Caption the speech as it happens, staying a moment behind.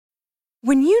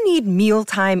When you need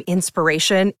mealtime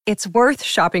inspiration, it's worth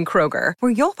shopping Kroger,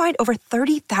 where you'll find over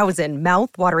 30,000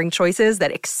 mouth-watering choices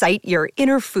that excite your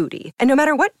inner foodie. And no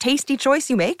matter what tasty choice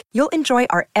you make, you'll enjoy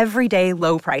our everyday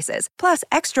low prices, plus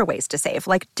extra ways to save,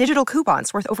 like digital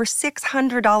coupons worth over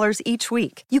 $600 each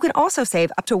week. You can also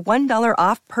save up to $1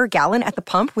 off per gallon at the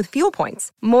pump with fuel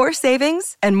points. More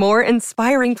savings and more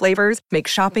inspiring flavors make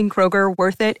shopping Kroger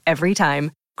worth it every time.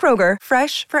 Kroger,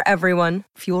 fresh for everyone.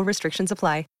 Fuel restrictions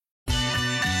apply.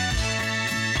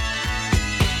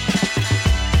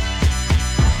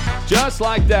 Just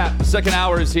like that, the second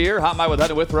hour is here. Hot Mike with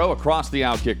Hutton and Withrow across the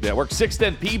Outkick Network.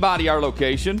 610 Peabody, our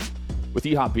location, with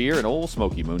E-Hop Beer and Old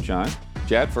Smoky Moonshine.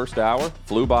 Chad, first hour,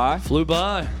 flew by.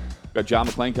 Got John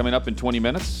McClain coming up in 20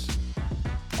 minutes.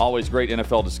 Always great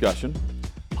NFL discussion.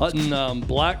 Hutton,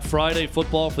 Black Friday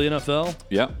football for the NFL.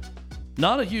 Yep.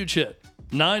 Not a huge hit.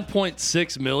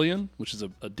 9.6 million, which is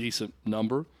a decent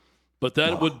number. But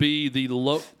that would be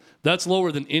that's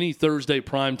lower than any Thursday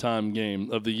primetime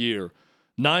game of the year.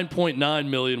 9.9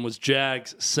 million was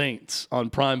Jags Saints on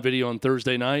Prime Video on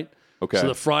Thursday night. Okay. So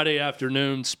the Friday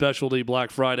afternoon specialty Black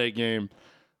Friday game,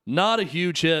 not a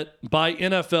huge hit by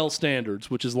NFL standards,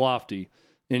 which is lofty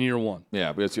in year one.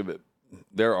 Yeah, but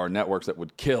there are networks that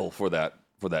would kill for that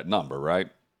number, right?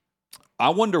 I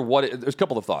wonder there's a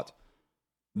couple of thoughts.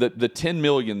 The 10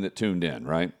 million that tuned in,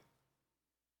 right?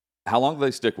 How long do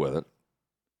they stick with it?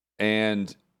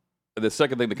 And the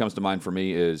second thing that comes to mind for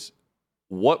me is,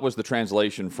 what was the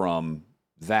translation from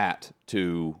that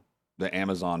to the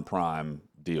Amazon Prime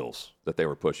deals that they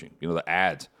were pushing? You know, the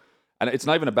ads. And it's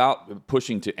not even about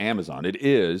pushing to Amazon. It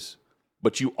is,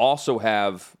 but you also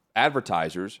have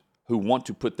advertisers who want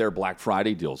to put their Black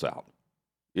Friday deals out,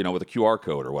 you know, with a QR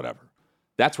code or whatever.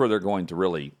 That's where they're going to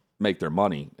really make their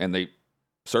money, and they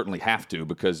certainly have to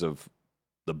because of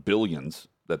the billions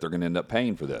that they're going to end up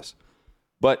paying for this.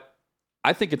 But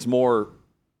I think it's more...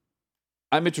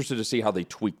 I'm interested to see how they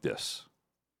tweak this.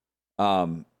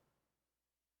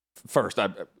 First,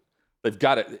 they've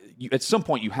got to. At some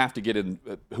point, you have to get in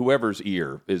whoever's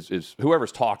ear is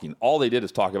whoever's talking. All they did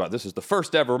is talk about this is the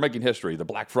first ever, we're making history, the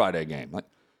Black Friday game. Like,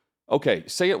 okay,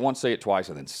 say it once, say it twice,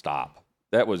 and then stop.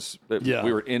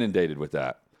 We were inundated with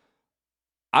that.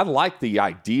 I like the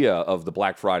idea of the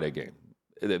Black Friday game.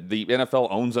 The NFL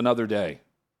owns another day,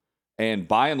 and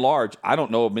by and large, I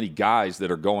don't know of many guys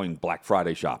that are going Black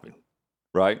Friday shopping.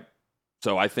 Right?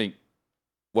 So I think,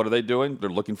 what are they doing? They're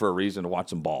looking for a reason to watch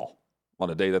some ball on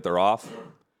a day that they're off.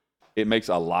 It makes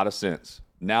a lot of sense.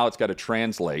 Now it's got to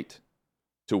translate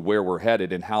to where we're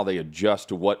headed and how they adjust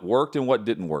to what worked and what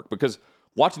didn't work. Because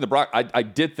watching the I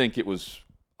did think it was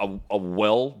a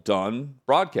well-done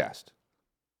broadcast.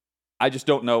 I just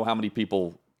don't know how many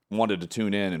people wanted to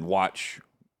tune in and watch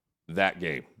that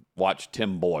game, watch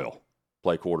Tim Boyle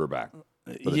play quarterback.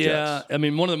 Yeah, I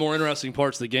mean, one of the more interesting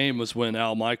parts of the game was when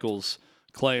Al Michaels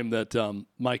claimed that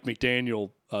Mike McDaniel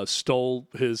stole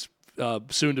his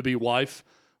soon-to-be wife,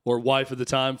 or wife at the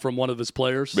time, from one of his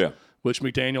players, which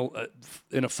McDaniel,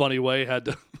 in a funny way, had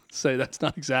to say that's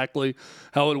not exactly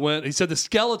how it went. He said the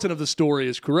skeleton of the story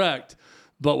is correct,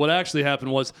 but what actually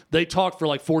happened was they talked for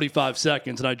like 45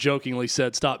 seconds, and I jokingly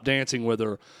said, stop dancing with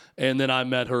her, and then I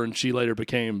met her, and she later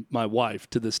became my wife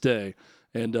to this day.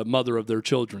 And mother of their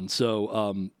children.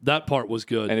 So that part was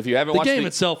good. And if you haven't watched the game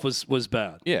itself was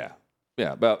bad. Yeah,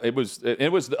 but it was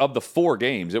of the 4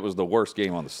 games, it was the worst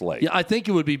game on the slate. Yeah, I think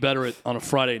it would be better on a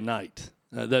Friday night.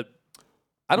 That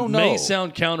I don't know. May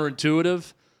sound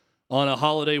counterintuitive on a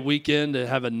holiday weekend to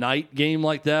have a night game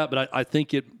like that, but I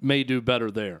think it may do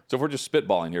better there. So if we're just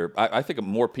spitballing here, I think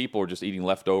more people are just eating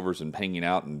leftovers and hanging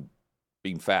out and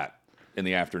being fat in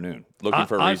the afternoon, looking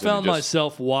for a reason I found to just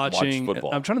myself watching. Watch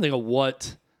football. I'm trying to think of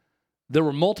what. There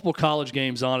were multiple college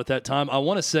games on at that time. I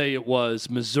want to say it was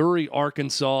Missouri,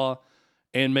 Arkansas,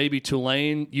 and maybe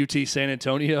Tulane, UT San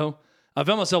Antonio. I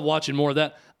found myself watching more of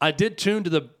that. I did tune to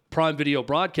the Prime Video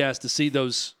broadcast to see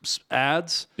those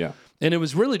ads. Yeah. And it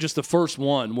was really just the first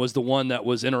one was the one that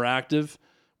was interactive,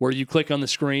 where you click on the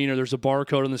screen or there's a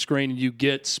barcode on the screen and you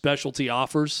get specialty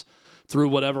offers through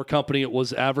whatever company it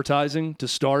was advertising to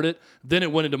start it. Then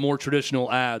it went into more traditional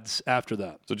ads after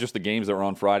that. So just the games that were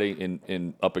on Friday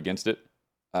in up against it.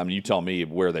 You tell me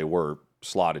where they were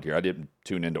slotted here. I didn't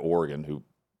tune into Oregon, who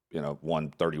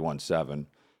won 31-7.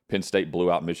 Penn State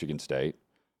blew out Michigan State.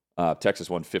 Texas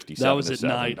won 57-7. That was at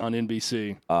night on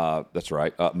NBC. That's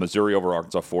right. Missouri over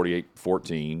Arkansas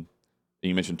 48-14. And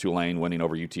you mentioned Tulane winning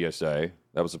over UTSA.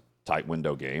 That was tight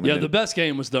window game. Yeah, the best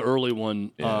game was the early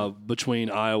one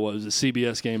between Iowa. It was a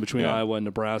CBS game between Iowa and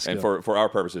Nebraska. And for our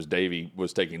purposes, Davey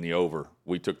was taking the over.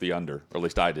 We took the under, or at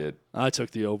least I did. I took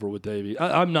the over with Davey.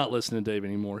 I'm not listening to Davey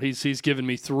anymore. He's given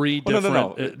me three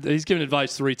different. He's given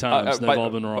advice 3 times, and they've all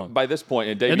been wrong. By this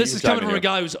point, and this is coming from a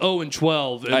guy who's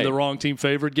 0-12 in the wrong team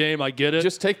favored game. I get it.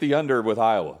 Just take the under with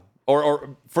Iowa,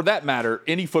 or for that matter,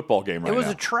 any football game right now. It was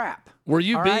a trap. Were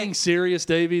you being serious,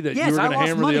 Davey, that you were going to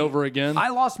hammer the over again? I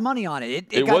lost money on it.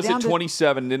 It was at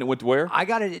 27, and then it went to where? I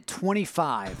got it at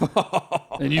 25.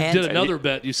 And you did another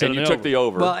bet. You said and you took the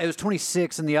over. Well, it was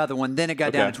 26 in the other one. Then it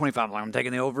got down to 25. I'm like, I'm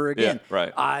taking the over again.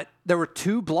 Yeah, right. There were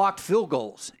 2 blocked field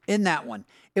goals in that one.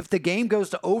 If the game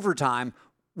goes to overtime,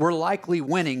 we're likely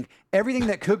winning. Everything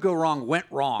that could go wrong went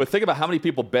wrong. But think about how many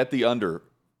people bet the under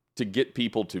to get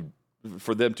people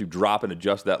for them to drop and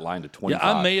adjust that line to 25.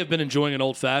 Yeah, I may have been enjoying an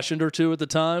old-fashioned or two at the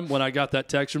time when I got that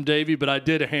text from Davey, but I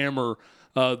did hammer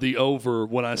the over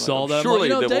when I saw that. Surely,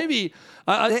 Davey,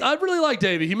 I really like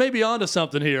Davey. He may be onto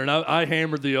something here, and I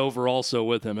hammered the over also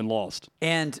with him and lost.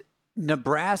 And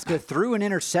Nebraska threw an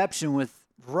interception with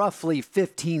roughly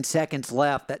 15 seconds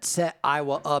left that set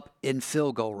Iowa up in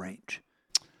field goal range.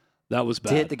 That was bad.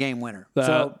 To hit the game winner.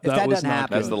 So if that doesn't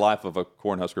happen. That's the life of a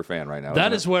Cornhusker fan right now.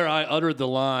 That is where I uttered the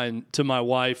line to my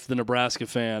wife, the Nebraska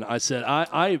fan. I said,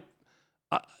 I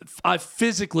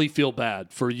physically feel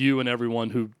bad for you and everyone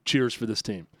who cheers for this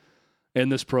team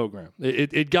and this program.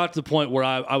 It got to the point where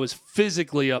I was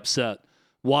physically upset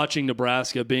watching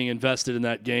Nebraska being invested in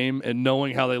that game and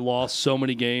knowing how they lost so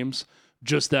many games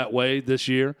just that way this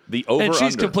year. And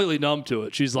she's completely numb to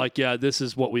it. She's like, yeah, this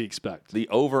is what we expect. The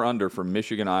over-under for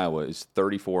Michigan, Iowa is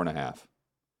 34.5.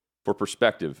 For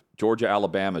perspective, Georgia,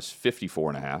 Alabama is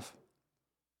 54.5.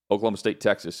 Oklahoma State,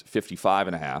 Texas,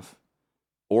 55.5.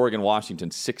 Oregon, Washington,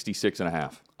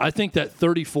 66.5. I think that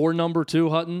 34 number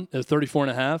too, Hutton,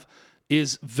 34.5,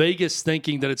 is Vegas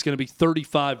thinking that it's going to be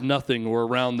 35-0 or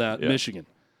around that Michigan.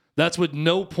 That's with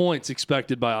no points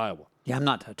expected by Iowa. Yeah, I'm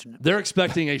not touching it. They're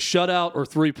expecting a shutout or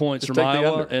 3 points from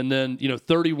Iowa, and then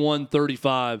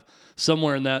 31-35,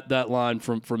 somewhere in that line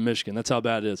from Michigan. That's how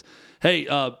bad it is. Hey,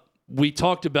 we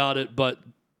talked about it, but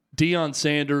Deion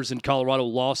Sanders and Colorado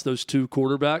lost those 2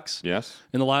 quarterbacks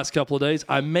in the last couple of days.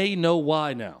 I may know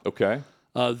why now. Okay.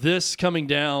 This coming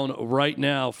down right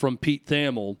now from Pete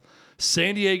Thamel.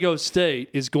 San Diego State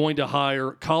is going to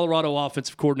hire Colorado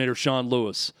offensive coordinator Sean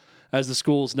Lewis as the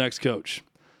school's next coach.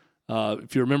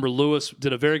 If you remember, Lewis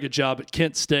did a very good job at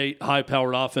Kent State.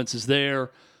 High-powered offenses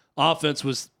there. Offense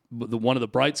was one of the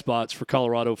bright spots for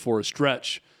Colorado for a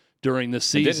stretch during this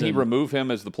season. And didn't he remove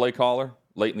him as the play caller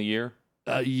late in the year?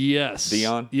 Yes.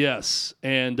 Deion? Yes.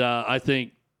 And I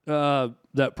think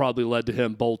that probably led to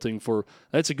him bolting for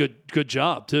 – that's a good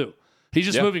job, too. He's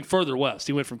just moving further west.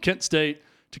 He went from Kent State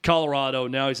to Colorado.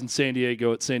 Now he's in San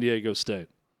Diego at San Diego State.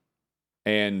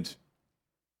 And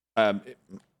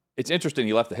it's interesting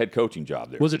he left the head coaching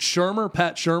job there. Was it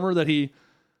Pat Shurmur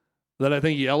that I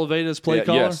think he elevated as play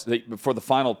caller? Yes, for the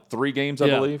final 3 games, I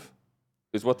believe,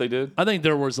 is what they did. I think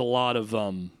there was a lot of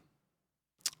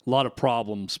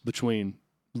problems between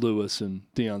Lewis and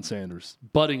Deion Sanders,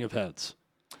 butting of heads.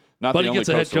 Not but the he only gets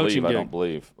a head coaching gig, I don't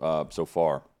believe, so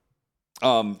far.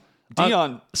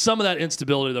 Deion, some of that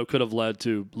instability though could have led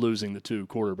to losing the 2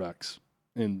 quarterbacks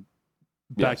in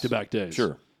back-to-back days.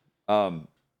 Sure.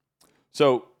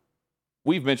 So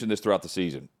we've mentioned this throughout the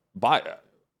season.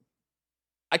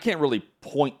 I can't really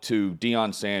point to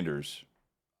Deion Sanders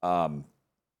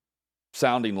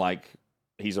sounding like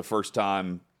he's a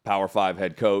first-time Power 5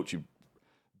 head coach who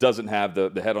doesn't have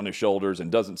the head on his shoulders and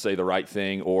doesn't say the right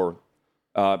thing, or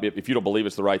if you don't believe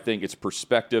it's the right thing, it's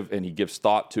perspective and he gives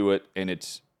thought to it, and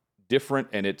it's different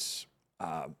and it's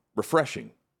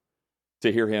refreshing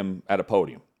to hear him at a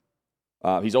podium.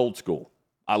 He's old school.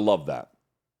 I love that.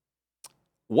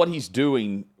 What he's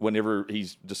doing whenever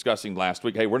he's discussing last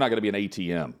week, hey, we're not going to be an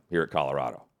ATM here at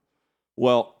Colorado.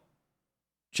 Well,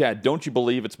 Chad, don't you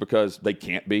believe it's because they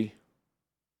can't be?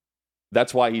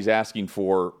 That's why he's asking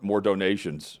for more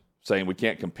donations, saying we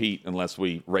can't compete unless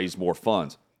we raise more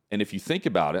funds. And if you think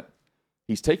about it,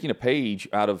 he's taking a page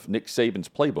out of Nick Saban's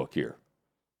playbook here,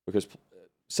 because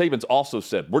Saban's also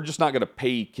said, we're just not going to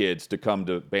pay kids to come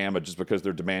to Bama just because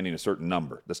they're demanding a certain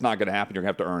number. That's not going to happen. You're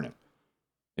going to have to earn it.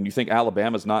 And you think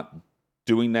Alabama's not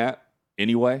doing that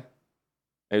anyway?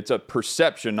 It's a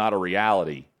perception, not a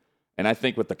reality. And I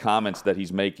think with the comments that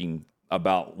he's making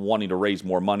about wanting to raise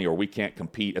more money, or we can't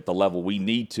compete at the level we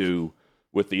need to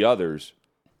with the others,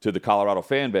 to the Colorado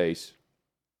fan base,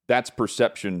 that's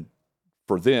perception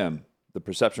for them. The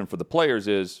perception for the players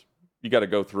is you got to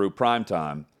go through prime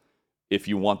time. if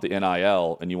you want the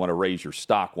NIL and you want to raise your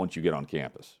stock once you get on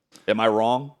campus. Am I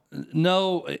wrong?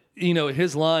 No,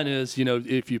 his line is,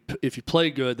 if you play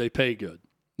good, they pay good,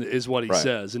 is what he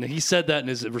says. And he said that in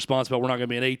his response about we're not going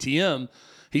to be an ATM.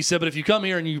 He said, but if you come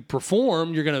here and you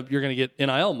perform, you're gonna get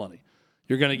NIL money.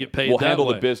 You're going to get paid. We'll that handle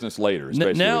way. the business later.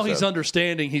 Now he's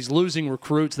understanding he's losing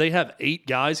recruits. They have 8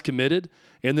 guys committed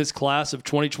in this class of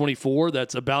 2024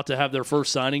 that's about to have their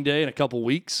first signing day in a couple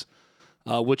weeks,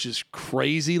 which is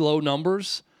crazy low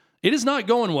numbers. It is not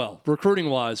going well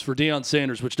recruiting-wise for Deion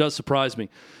Sanders, which does surprise me.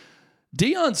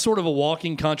 Deion's sort of a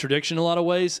walking contradiction in a lot of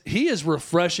ways. He is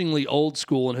refreshingly old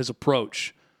school in his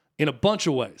approach in a bunch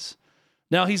of ways.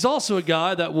 Now, he's also a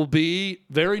guy that will be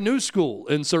very new school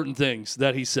in certain things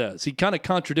that he says. He kind of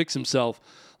contradicts himself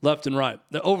left and right.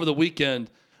 Over the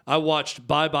weekend, I watched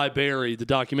Bye Bye Barry, the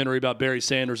documentary about Barry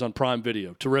Sanders on Prime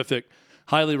Video. Terrific.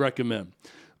 Highly recommend.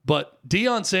 But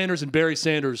Deion Sanders and Barry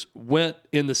Sanders went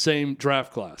in the same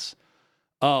draft class.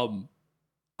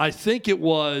 I think it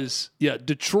was,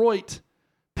 Detroit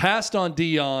passed on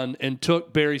Deion and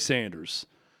took Barry Sanders.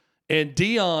 And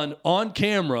Deion, on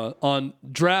camera on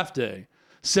draft day,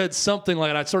 said something like,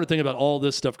 and I started thinking about all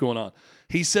this stuff going on.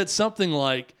 He said something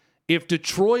like, if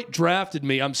Detroit drafted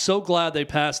me, I'm so glad they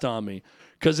passed on me,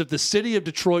 because if the city of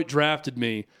Detroit drafted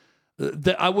me,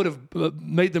 I would have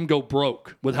made them go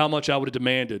broke with how much I would have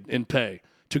demanded in pay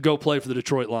to go play for the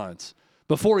Detroit Lions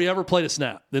before he ever played a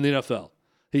snap in the NFL.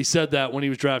 He said that when he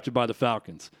was drafted by the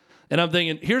Falcons. And I'm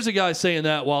thinking, here's a guy saying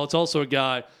that while it's also a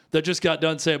guy that just got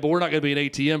done saying, but we're not going to be an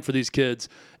ATM for these kids.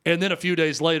 And then a few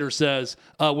days later says,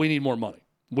 we need more money.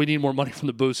 We need more money from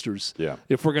the boosters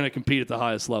if we're going to compete at the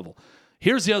highest level.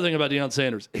 Here's the other thing about Deion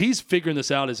Sanders. He's figuring this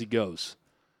out as he goes.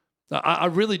 I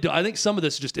really do. I think some of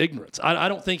this is just ignorance. I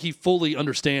don't think he fully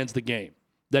understands the game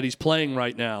that he's playing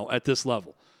right now at this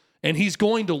level. And he's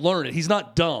going to learn it. He's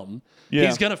not dumb. Yeah.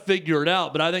 He's going to figure it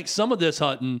out. But I think some of this,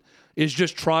 Hutton, is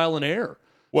just trial and error.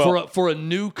 Well, for a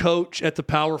new coach at the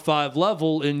Power 5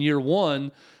 level in year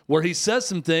one, where he says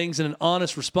some things in an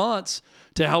honest response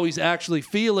to how he's actually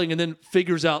feeling, and then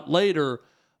figures out later,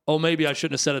 oh, maybe I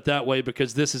shouldn't have said it that way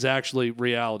because this is actually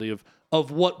reality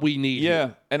of what we need. Yeah,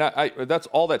 here. and I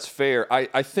that's fair.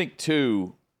 I think,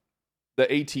 too, the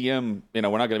ATM, we're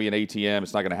not going to be an ATM.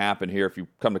 It's not going to happen here if you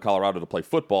come to Colorado to play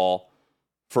football.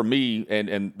 For me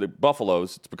and the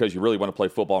Buffaloes, it's because you really want to play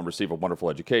football and receive a wonderful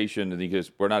education. And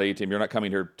because we're not ATM, you're not coming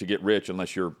here to get rich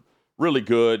unless you're really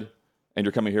good and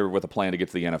you're coming here with a plan to get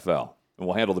to the NFL. And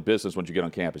we'll handle the business once you get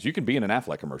on campus. You can be in an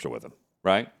Affleck commercial with them,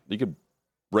 right? You could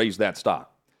raise that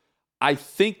stock. I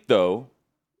think, though,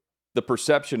 the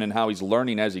perception and how he's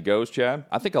learning as he goes, Chad,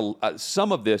 I think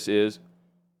some of this is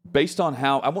based on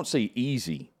how, I won't say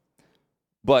easy,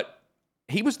 but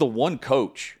he was the one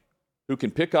coach who can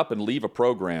pick up and leave a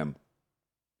program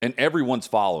and everyone's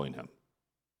following him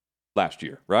last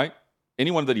year, right?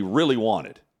 Anyone that he really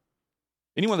wanted.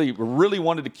 Anyone that he really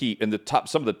wanted to keep in the top,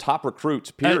 some of the top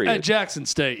recruits, period. At Jackson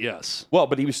State, yes. Well,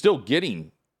 but he was still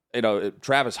getting,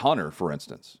 Travis Hunter, for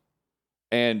instance.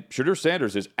 And Shedeur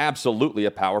Sanders is absolutely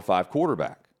a Power 5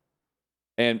 quarterback.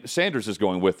 And Sanders is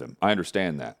going with him. I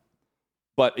understand that.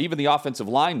 But even the offensive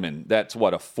lineman, that's a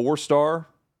 4-star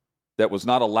that was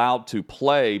not allowed to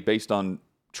play based on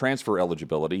transfer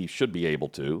eligibility. He should be able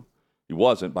to. He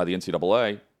wasn't by the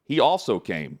NCAA. He also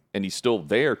came, and he's still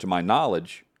there, to my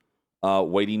knowledge,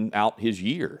 waiting out his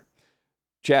year.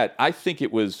 Chad, I think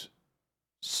it was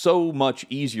so much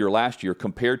easier last year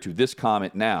compared to this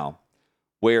comment now,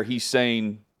 where he's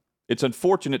saying, it's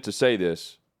unfortunate to say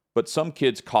this, but some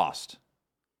kids cost.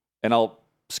 And I'll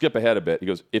skip ahead a bit. He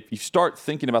goes, if you start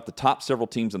thinking about the top several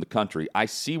teams in the country, I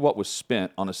see what was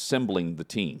spent on assembling the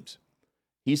teams.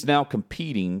 He's now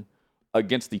competing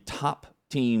against the top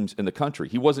teams in the country.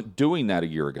 He wasn't doing that a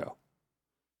year ago.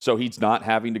 So he's not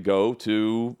having to go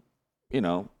to,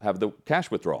 have the cash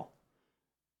withdrawal.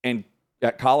 And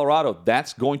at Colorado,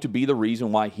 that's going to be the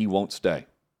reason why he won't stay.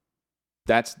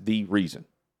 That's the reason.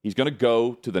 He's going to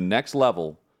go to the next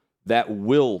level that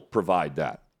will provide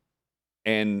that.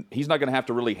 And he's not going to have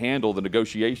to really handle the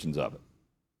negotiations of it.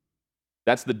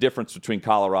 That's the difference between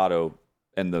Colorado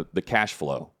and the cash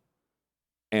flow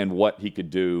and what he could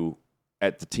do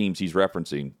at the teams he's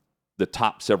referencing, the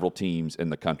top several teams in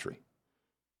the country.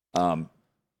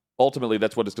 Ultimately,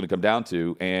 that's what it's going to come down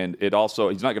to. And it also,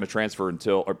 he's not going to transfer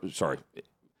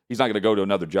he's not going to go to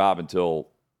another job until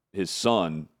his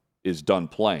son is done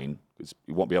playing, because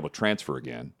he won't be able to transfer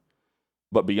again.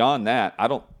 But beyond that, I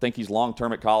don't think he's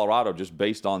long-term at Colorado just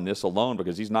based on this alone,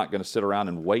 because he's not going to sit around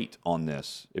and wait on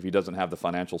this if he doesn't have the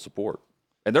financial support.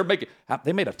 And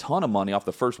they made a ton of money off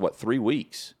the first, 3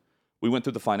 weeks. We went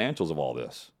through the financials of all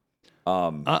this.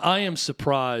 I am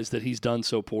surprised that he's done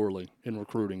so poorly in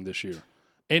recruiting this year.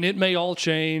 And it may all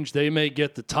change. They may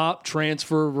get the top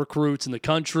transfer recruits in the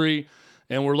country,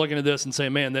 and we're looking at this and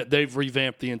saying, man, that they've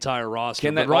revamped the entire roster.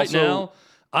 But right now,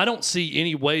 I don't see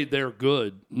any way they're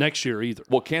good next year either.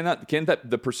 Well,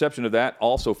 the perception of that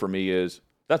also for me is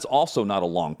that's also not a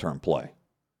long-term play.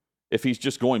 If he's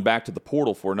just going back to the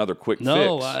portal for another quick fix,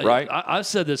 right? I've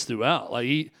said this throughout.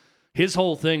 Like his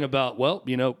whole thing about,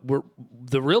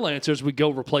 the real answer is we go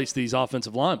replace these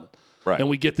offensive linemen. Right. And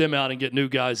we get them out and get new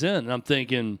guys in. And I'm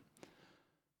thinking,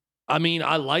 I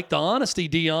like the honesty,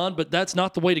 Dion, but that's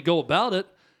not the way to go about it.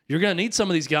 You're going to need some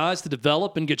of these guys to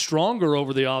develop and get stronger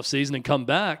over the offseason and come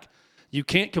back. You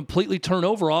can't completely turn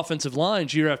over offensive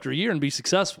lines year after year and be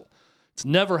successful. It's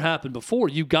never happened before.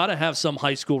 You got to have some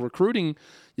high school recruiting.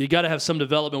 You got to have some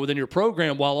development within your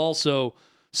program while also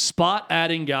spot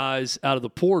adding guys out of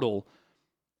the portal.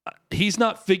 He's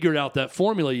not figured out that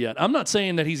formula yet. I'm not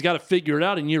saying that he's got to figure it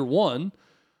out in year one,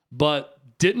 but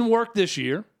didn't work this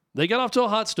year. They got off to a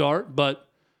hot start, but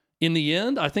in the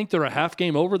end, I think they're a half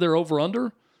game over. They're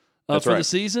over-under for the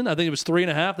season. I think it was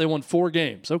 3.5. They won 4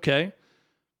 games. Okay.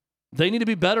 They need to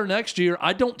be better next year.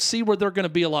 I don't see where they're going to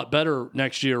be a lot better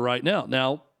next year right now.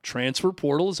 Now, transfer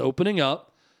portal is opening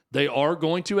up. They are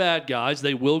going to add guys.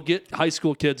 They will get high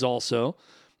school kids also.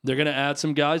 They're going to add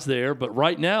some guys there, but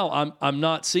right now I'm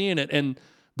not seeing it, and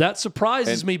that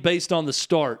surprises me based on the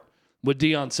start with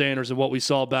Deion Sanders and what we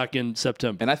saw back in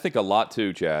September. And I think a lot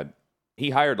too, Chad.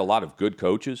 He hired a lot of good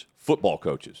coaches, football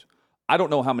coaches. I don't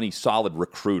know how many solid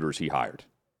recruiters he hired.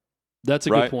 That's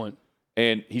a good point.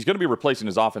 And he's going to be replacing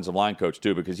his offensive line coach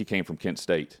too because he came from Kent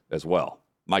State as well.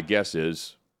 My guess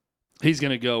is he's going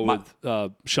to go with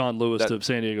Sean Lewis to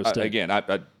San Diego State. Again,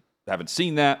 I haven't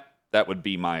seen that. That would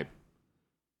be my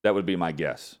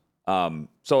guess.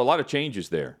 So a lot of changes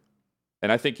there.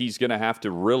 And I think he's going to have to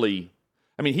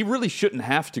he really shouldn't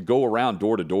have to go around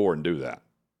door to door and do that.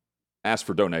 Ask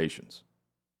for donations.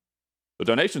 The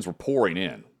donations were pouring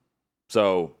in.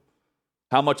 So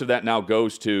how much of that now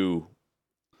goes to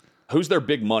who's their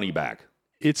big money bag?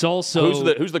 It's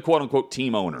also who's the quote unquote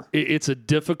team owner? It's a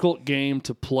difficult game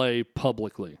to play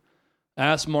publicly.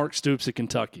 Ask Mark Stoops at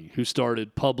Kentucky, who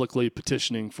started publicly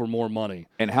petitioning for more money.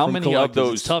 And how many of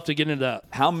those? It's tough to get into that.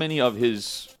 How many of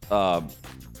his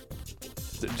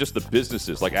just the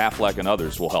businesses like Aflac and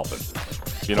others will help him?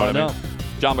 You know what I mean?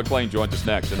 John McClain joins us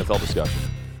next. NFL discussion.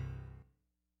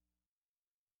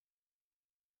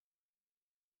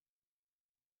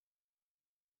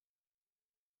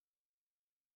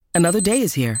 Another day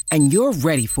is here, and you're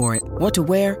ready for it. What to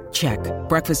wear? Check.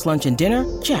 Breakfast, lunch, and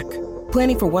dinner? Check.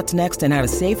 Planning for what's next and how to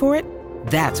save for it?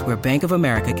 That's where Bank of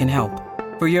America can help.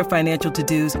 For your financial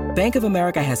to-dos, Bank of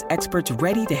America has experts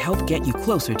ready to help get you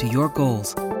closer to your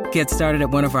goals. Get started at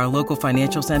one of our local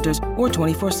financial centers or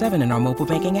 24/7 in our mobile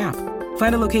banking app.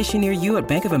 Find a location near you at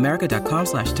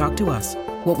bankofamerica.com/talktous.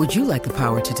 What would you like the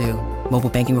power to do? Mobile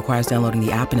banking requires downloading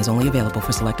the app and is only available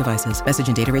for select devices. Message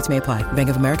and data rates may apply. Bank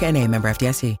of America NA, member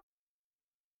FDIC.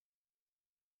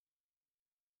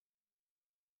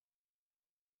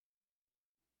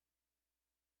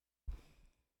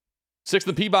 Sixth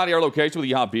and Peabody, our location with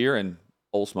the hot beer and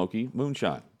Old Smoky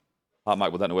Moonshine. Hot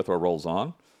Mike with that and with our rolls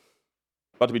on.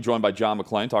 About to be joined by John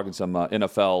McClain, talking some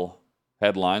NFL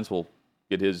headlines. We'll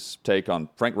get his take on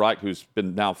Frank Reich, who's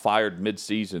been now fired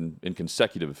mid-season in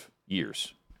consecutive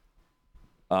years.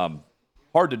 Hard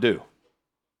to do.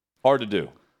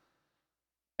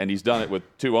 And he's done it with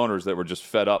 2 owners that were just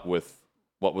fed up with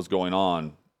what was going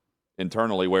on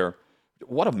internally,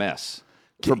 what a mess.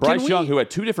 For Bryce Young, who had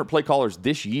 2 different play callers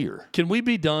this year. Can we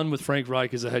be done with Frank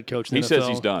Reich as a head coach in the NFL?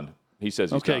 He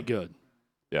says he's done. Okay, good.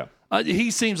 Yeah.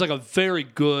 He seems like a very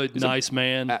good, nice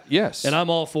man. Yes. And I'm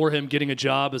all for him getting a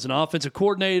job as an offensive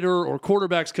coordinator or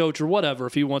quarterbacks coach or whatever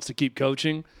if he wants to keep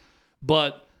coaching.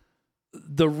 But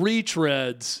the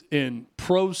retreads in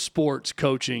pro sports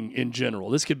coaching in general,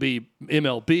 this could be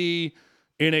MLB,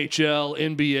 NHL,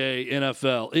 NBA,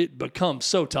 NFL, it becomes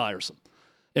so tiresome.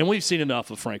 And we've seen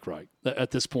enough of Frank Reich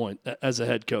at this point as a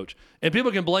head coach. And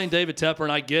people can blame David Tepper,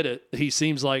 and I get it. He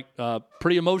seems like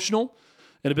pretty emotional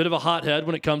and a bit of a hothead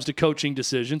when it comes to coaching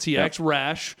decisions. He acts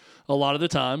rash a lot of the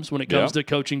times when it comes to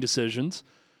coaching decisions.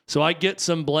 So I get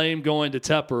some blame going to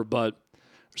Tepper, but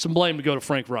some blame to go to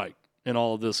Frank Reich in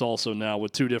all of this also now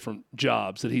with 2 different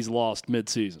jobs that he's lost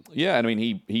midseason. Yeah, I mean,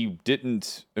 he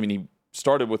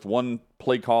started with one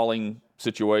play calling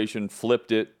situation,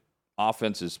 flipped it.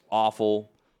 Offense is awful.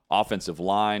 Offensive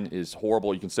line is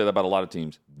horrible. You can say that about a lot of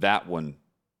teams. That one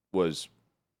was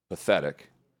pathetic.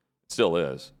 It still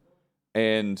is.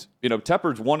 And,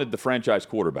 Tepper's wanted the franchise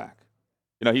quarterback.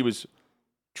 He was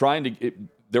trying to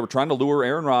They were trying to lure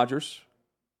Aaron Rodgers.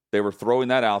 They were throwing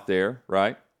that out there,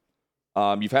 right?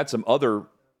 You've had some other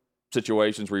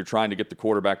situations where you're trying to get the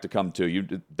quarterback to come to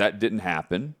you. That didn't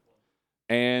happen.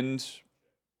 And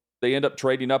they end up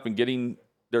trading up and getting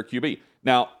their QB.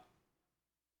 Now,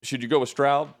 should you go with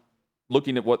Stroud?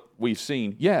 Looking at what we've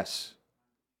seen, yes.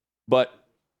 But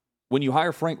when you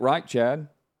hire Frank Reich, Chad,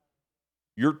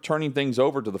 you're turning things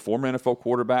over to the former NFL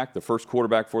quarterback, the first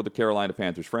quarterback for the Carolina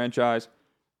Panthers franchise,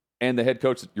 and the head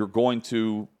coach that you're going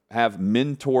to have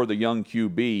mentor the young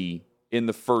QB in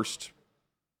the first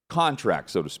contract,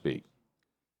 so to speak.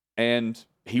 And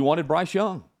he wanted Bryce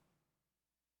Young.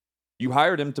 You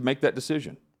hired him to make that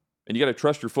decision. And you got to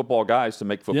trust your football guys to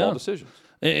make football decisions.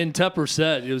 And Tepper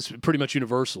said it was pretty much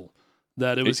universal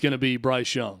that it was going to be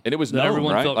Bryce Young. And it was known,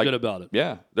 everyone right? felt good about it.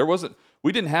 Yeah.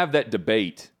 We didn't have that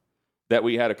debate that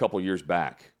we had a couple years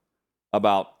back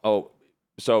about,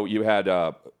 so you had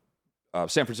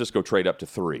San Francisco trade up to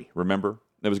 3, remember?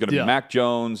 It was going to be Mac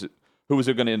Jones. Who was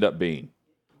it going to end up being?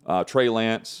 Trey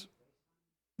Lance.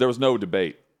 There was no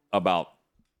debate about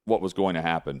what was going to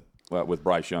happen with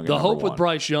Bryce Young. The hope with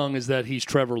Bryce Young is that he's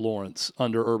Trevor Lawrence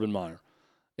under Urban Meyer.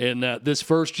 And that this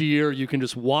first year you can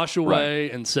just wash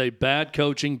away and say bad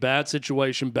coaching, bad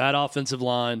situation, bad offensive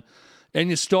line, and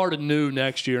you start anew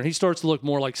next year. And he starts to look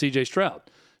more like C.J. Stroud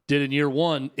did in year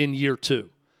 1, in year 2.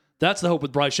 That's the hope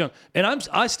with Bryce Young. And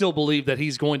I still believe that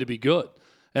he's going to be good.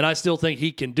 And I still think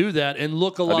he can do that and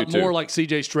look a lot more like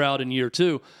C.J. Stroud in year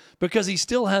 2 because he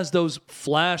still has those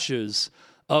flashes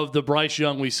of the Bryce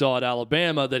Young we saw at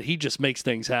Alabama that he just makes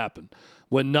things happen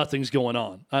when nothing's going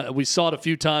on. We saw it a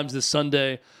few times this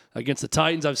Sunday against the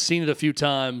Titans. I've seen it a few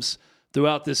times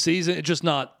throughout this season.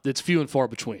 It's few and far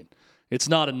between. It's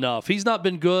not enough. He's not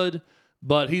been good,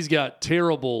 but he's got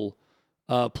terrible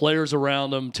players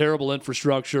around him, terrible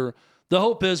infrastructure. The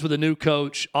hope is with a new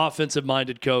coach,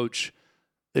 offensive-minded coach,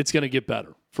 it's going to get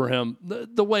better for him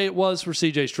the way it was for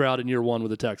C.J. Stroud in year 1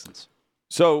 with the Texans.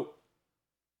 So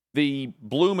the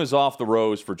bloom is off the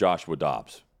rose for Joshua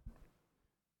Dobbs.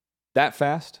 That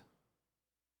fast?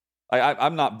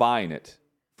 I'm not buying it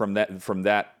from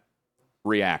that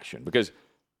reaction because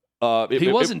he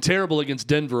wasn't terrible against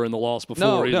Denver in the loss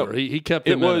before either. No. He kept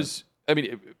them in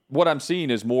it. What I'm seeing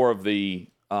is more of the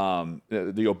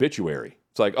obituary.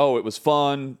 It's like, it was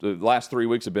fun. The last 3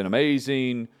 weeks have been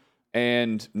amazing.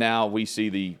 And now we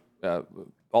see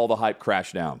all the hype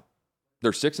crash down.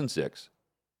 They're 6-6.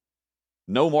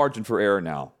 No margin for error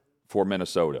now for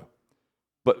Minnesota.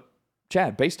 But,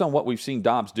 Chad, based on what we've seen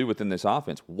Dobbs do within this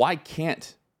offense, why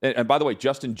can't – and by the way,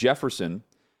 Justin Jefferson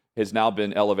has now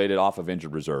been elevated off of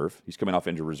injured reserve. He's coming off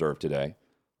injured reserve today.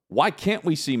 Why can't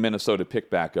we see Minnesota pick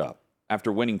back up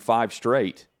after winning 5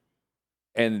 straight?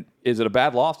 And is it a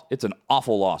bad loss? It's an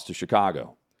awful loss to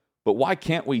Chicago. But why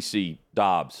can't we see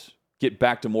Dobbs get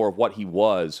back to more of what he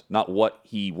was, not what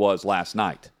he was last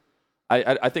night?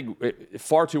 I think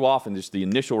far too often just the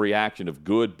initial reaction of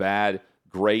good, bad,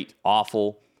 great,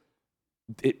 awful.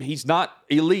 He's not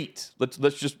elite.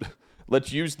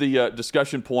 Let's use the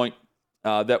discussion point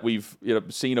that we've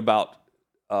seen about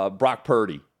Brock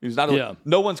Purdy. He's not. Yeah.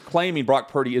 No one's claiming Brock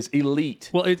Purdy is elite.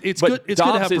 Well, it's good. It's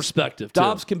good to have perspective.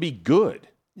 Dobbs can be good.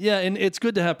 Yeah, and it's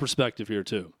good to have perspective here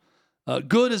too.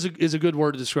 Good is a good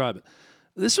word to describe it.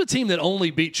 This is a team that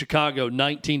only beat Chicago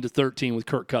 19-13 with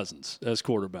Kirk Cousins as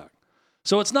quarterback.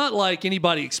 So it's not like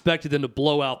anybody expected them to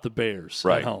blow out the Bears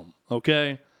at home,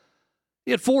 okay?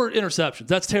 He had 4 interceptions.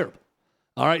 That's terrible.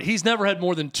 All right? He's never had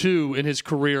more than 2 in his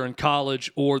career in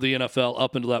college or the NFL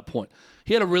up until that point.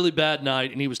 He had a really bad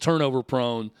night, and he was turnover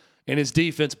prone, and his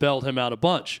defense bailed him out a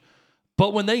bunch.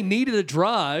 But when they needed a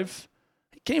drive,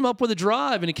 he came up with a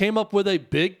drive, and he came up with a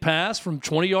big pass from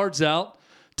 20 yards out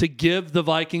to give the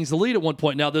Vikings the lead at one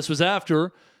point. Now, this was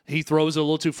after he throws it a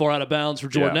little too far out of bounds for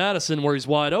Jordan Addison where he's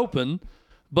wide open,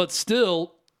 but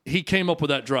still, he came up with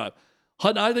that drive.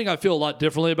 Hutton, I think I feel a lot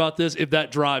differently about this if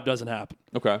that drive doesn't happen.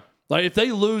 Okay. Like if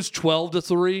they lose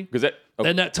 12-3,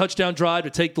 and that touchdown drive to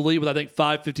take the lead with, I think,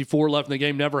 5:54 left in the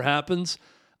game never happens,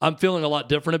 I'm feeling a lot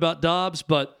different about Dobbs,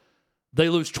 but they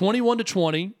lose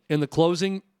 21-20 in the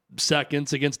closing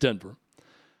seconds against Denver.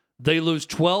 They lose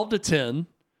 12-10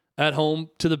 at home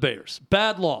to the Bears.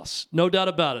 Bad loss, no doubt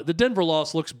about it. The Denver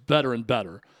loss looks better and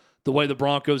better the way the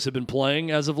Broncos have been playing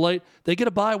as of late. They get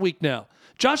a bye week now.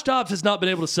 Josh Dobbs has not been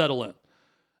able to settle in.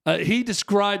 He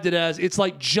described it as it's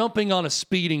like jumping on a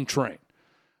speeding train.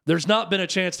 There's not been a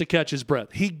chance to catch his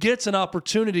breath. He gets an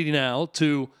opportunity now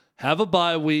to have a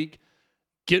bye week,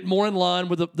 get more in line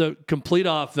with the complete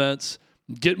offense,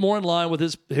 get more in line with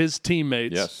his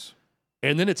teammates. Yes.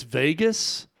 And then it's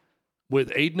Vegas with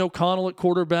Aiden O'Connell at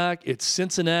quarterback. It's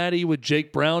Cincinnati with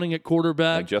Jake Browning at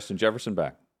quarterback. And Justin Jefferson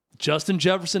back. Justin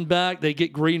Jefferson back. They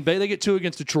get Green Bay. They get 2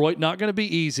 against Detroit. Not going to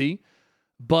be easy.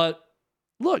 But,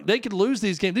 look, they could lose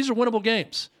these games. These are winnable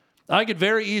games. I could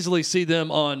very easily see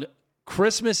them on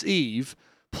Christmas Eve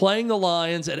playing the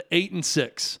Lions at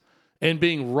 8-6 and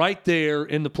being right there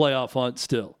in the playoff hunt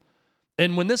still.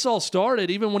 And when this all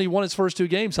started, even when he won his first 2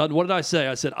 games, what did I say?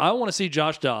 I said, I want to see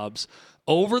Josh Dobbs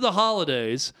over the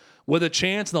holidays with a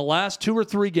chance in the last 2 or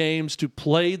 3 games to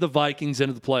play the Vikings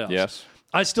into the playoffs. Yes.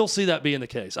 I still see that being the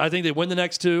case. I think they win the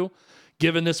next 2,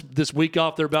 given this week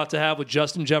off they're about to have with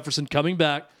Justin Jefferson coming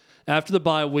back after the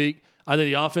bye week. I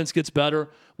think the offense gets better.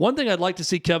 One thing I'd like to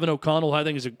see Kevin O'Connell, I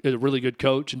think is a really good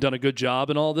coach and done a good job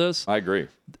in all this. I agree.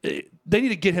 They need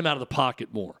to get him out of the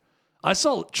pocket more. I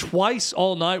saw twice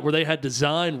all night where they had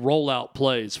design rollout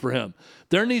plays for him.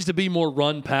 There needs to be more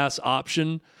run-pass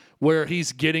option where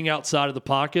he's getting outside of the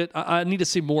pocket. I need to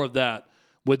see more of that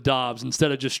with Dobbs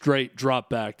instead of just straight drop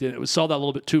back. We saw that a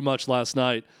little bit too much last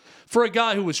night for a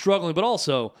guy who was struggling, but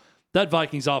also that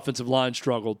Vikings offensive line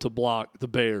struggled to block the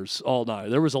Bears all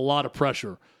night. There was a lot of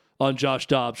pressure on Josh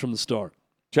Dobbs from the start.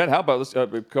 Chad, how about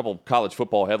a couple college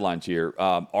football headlines here?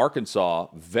 Arkansas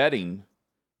vetting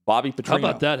Bobby Petrino. How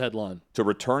about that headline? To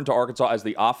return to Arkansas as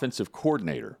the offensive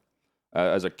coordinator,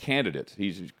 as a candidate.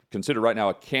 He's considered right now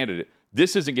a candidate.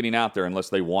 This isn't getting out there unless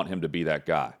they want him to be that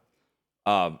guy.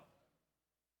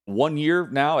 1 year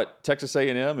now at Texas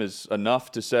A&M is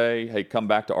enough to say, hey, come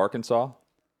back to Arkansas,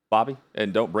 Bobby,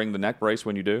 and don't bring the neck brace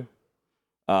when you do.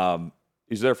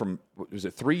 He's there was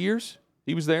it 3 years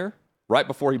he was there? Right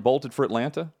before he bolted for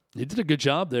Atlanta? He did a good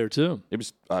job there, too.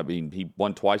 He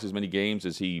won twice as many games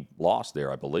as he lost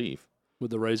there, I believe.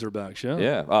 With the Razorbacks, yeah.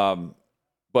 Yeah.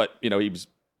 But, he was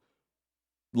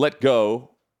let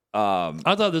go.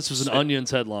 I thought this was an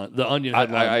Onion's headline, the Onion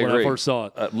headline I when agree. I first saw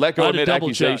it. Let go amid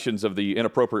accusations of the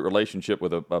inappropriate relationship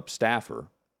with a staffer.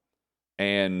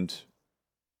 And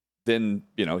then,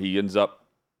 he ends up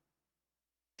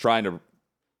trying to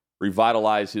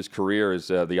revitalize his career as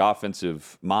the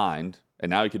offensive mind. And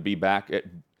now he could be back at,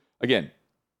 again,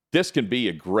 this can be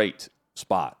a great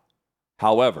spot.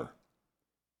 However,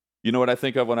 you know what I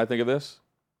think of when I think of this?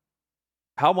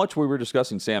 How much we were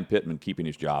discussing Sam Pittman keeping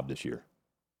his job this year.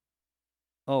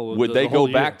 Oh, would they go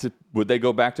back to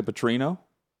Petrino?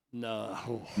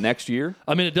 No. Next year?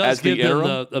 I mean, it does give them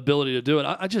the ability to do it.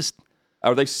 I just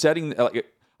are they setting?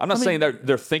 I'm not saying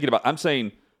they're thinking about. I'm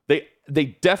saying they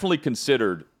definitely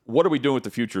considered what are we doing with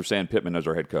the future of Sam Pittman as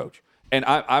our head coach. And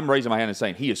I'm raising my hand and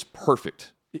saying he is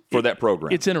perfect for that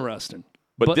program. It's interesting.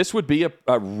 But this would be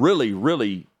a really,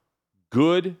 really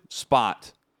good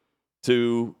spot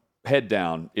to head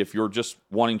down if you're just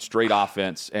wanting straight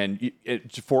offense and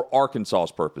for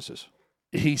Arkansas's purposes.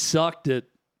 He sucked at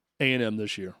A&M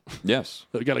this year. Yes.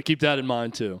 We've got to keep that in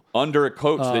mind, too. Under a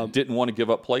coach that didn't want to give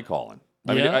up play calling.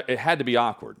 I mean, it had to be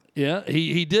awkward. Yeah,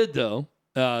 he did, though.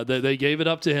 They gave it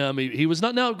up to him. He was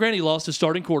not, now granted, he lost his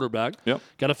starting quarterback. Yep.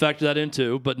 Got to factor that in,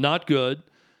 too, but not good.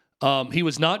 He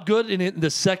was not good in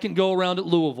the second go-around at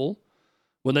Louisville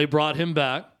when they brought him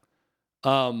back.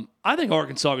 I think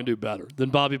Arkansas can do better than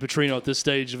Bobby Petrino at this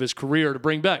stage of his career to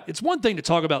bring back. It's one thing to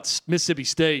talk about Mississippi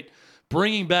State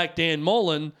bringing back Dan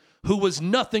Mullen, who was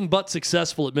nothing but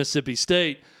successful at Mississippi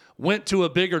State, went to a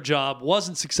bigger job,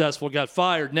 wasn't successful, got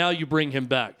fired. Now you bring him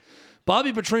back.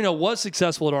 Bobby Petrino was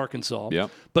successful at Arkansas,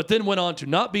 but then went on to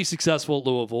not be successful at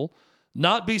Louisville,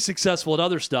 not be successful at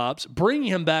other stops. Bringing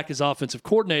him back as offensive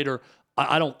coordinator,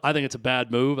 I think it's a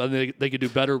bad move. I think they could do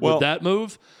better with that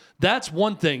move. That's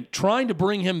one thing. Trying to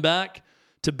bring him back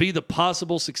to be the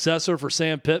possible successor for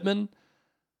Sam Pittman,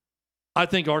 I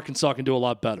think Arkansas can do a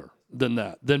lot better than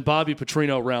that, than Bobby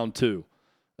Petrino round 2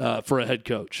 for a head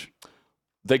coach.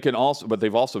 They can also, but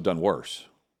they've also done worse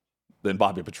than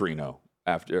Bobby Petrino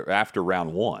after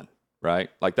round 1, right?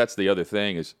 Like that's the other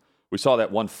thing is we saw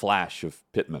that one flash of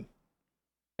Pittman,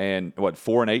 and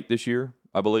 4-8 this year,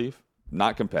 I believe,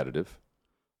 not competitive.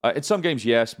 In some games,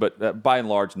 yes, but by and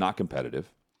large, not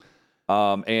competitive.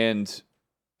 And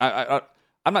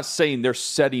I'm not saying they're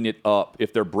setting it up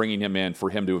if they're bringing him in for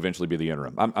him to eventually be the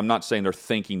interim. I'm not saying they're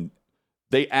thinking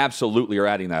they absolutely are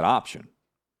adding that option.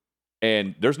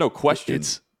 And there's no question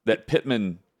that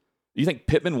Pittman. You think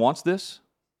Pittman wants this?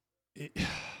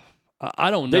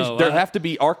 I don't know. There have to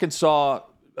be Arkansas.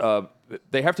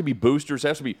 They have to be boosters. There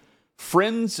has to be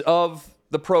friends of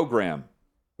the program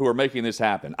who are making this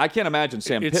happen. I can't imagine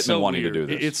Sam Pittman wanting to do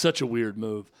this. It's such a weird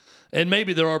move. And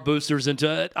maybe there are boosters into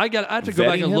it. I have to go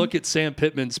back and look at Sam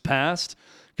Pittman's past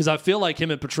because I feel like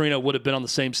him and Petrino would have been on the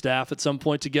same staff at some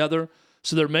point together.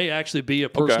 So there may actually be a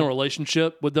personal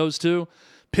relationship with those two.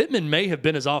 Pittman may have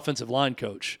been his offensive line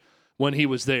coach when he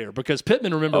was there, because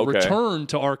Pittman, remember, returned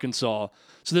to Arkansas.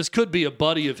 So this could be a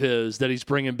buddy of his that he's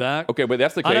bringing back. Okay, but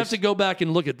that's the case. I'd have to go back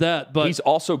and look at that. But he's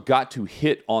also got to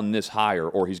hit on this hire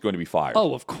or he's going to be fired.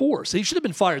 Oh, of course. He should have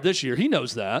been fired this year. He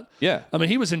knows that. Yeah. I mean,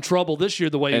 he was in trouble this year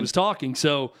the way he was talking.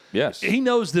 So yes, he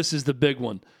knows this is the big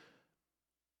one.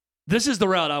 This is the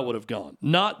route I would have gone.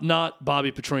 Not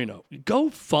Bobby Petrino. Go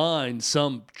find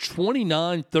some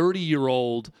 29,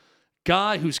 30-year-old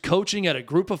guy who's coaching at a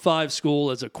group of 5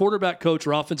 school as a quarterback coach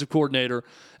or offensive coordinator,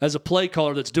 as a play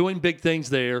caller that's doing big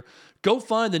things there. Go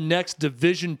find the next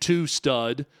Division II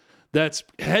stud that's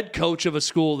head coach of a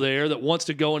school there that wants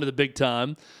to go into the big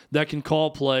time, that can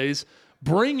call plays.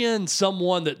 Bring in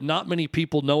someone that not many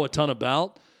people know a ton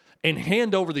about and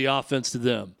hand over the offense to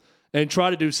them and try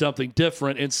to do something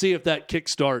different and see if that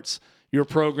kickstarts your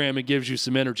program and gives you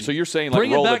some energy. So you're saying, like,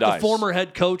 bringing roll back the dice. The former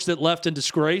head coach that left in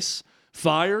disgrace,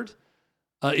 fired,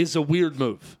 is a weird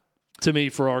move to me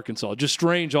for Arkansas. Just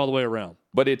strange all the way around.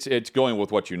 But it's going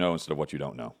with what you know instead of what you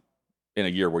don't know in a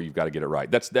year where you've got to get it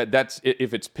right. That's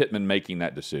if it's Pittman making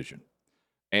that decision.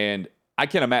 And I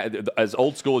can't imagine, as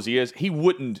old school as he is, he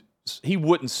wouldn't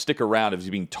stick around if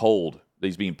he's being told that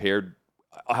he's being paired.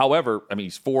 However, I mean,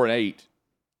 he's 4-8,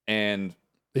 and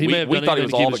we thought he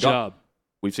was all the job.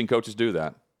 We've seen coaches do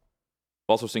that. We've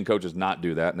also seen coaches not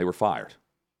do that, and they were fired.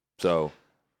 So.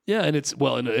 Yeah, and it's,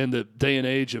 well, in the day and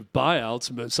age of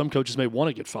buyouts, some coaches may want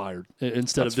to get fired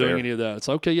instead of doing any of that. It's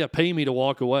okay, yeah, pay me to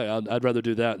walk away. I'd rather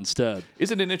do that instead.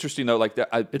 Isn't it interesting, though, like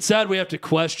that? It's sad we have to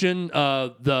question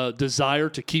the desire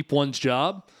to keep one's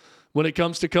job when it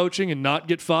comes to coaching and not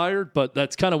get fired, but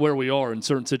that's kind of where we are in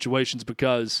certain situations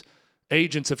because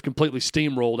agents have completely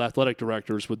steamrolled athletic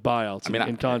directors with buyouts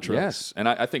and contracts. Yes, and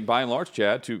I think by and large,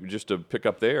 Chad, just to pick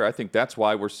up there, I think that's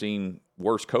why we're seeing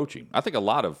worse coaching. I think a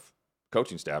lot of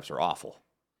coaching staffs are awful.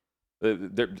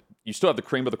 You still have the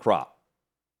cream of the crop,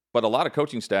 but a lot of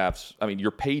coaching staffs, I mean,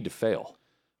 you're paid to fail.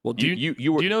 Well, do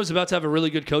you know who's about to have a really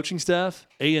good coaching staff?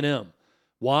 A&M.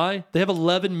 Why? They have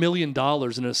 $11 million in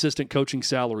an assistant coaching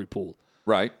salary pool.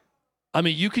 Right. I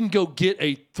mean, you can go get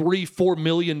a $3-4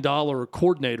 million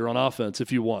coordinator on offense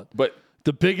if you want. But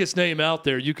the biggest name out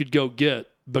there you could go get,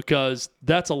 because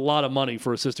that's a lot of money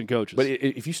for assistant coaches. But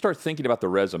if you start thinking about the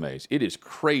resumes, it is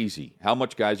crazy how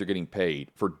much guys are getting paid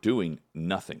for doing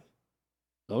nothing.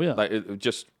 Oh yeah. Like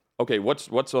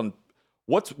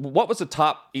what was the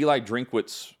top Eli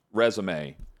Drinkwitz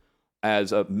resume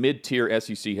as a mid-tier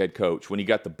SEC head coach when he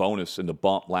got the bonus and the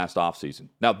bump last offseason?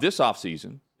 Now this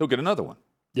offseason, he'll get another one.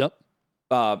 Yep.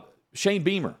 Shane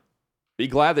Beamer. Be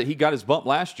glad that he got his bump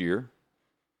last year.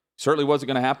 Certainly wasn't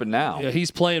going to happen now. Yeah,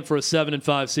 he's playing for a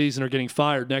 7-5 season or getting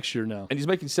fired next year now. And he's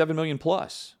making $7 million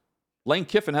plus. Lane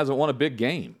Kiffin hasn't won a big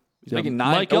game. He's making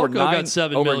Mike Elko got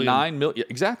 $7 million. $9 million.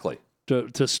 Exactly.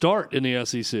 To start in the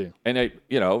SEC. And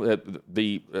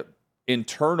the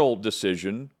internal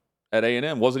decision at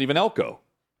A&M wasn't even Elko.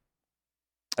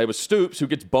 It was Stoops, who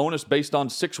gets bonus based on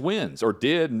 6 wins, or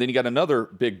did, and then he got another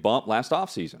big bump last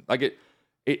offseason. Like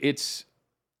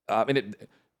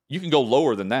you can go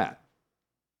lower than that.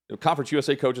 Conference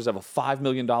USA coaches have a $5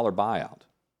 million buyout.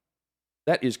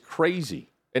 That is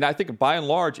crazy. And I think by and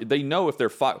large, they know if they're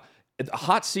a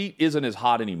hot seat isn't as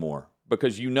hot anymore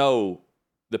because you know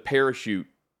the parachute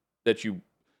that you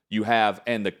have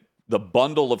and the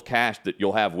bundle of cash that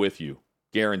you'll have with you,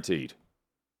 guaranteed.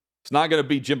 It's not going to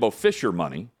be Jimbo Fisher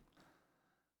money,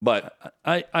 but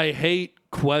I hate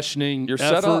questioning your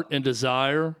effort and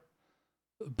desire.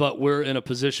 But we're in a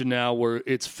position now where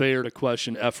it's fair to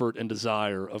question effort and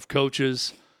desire of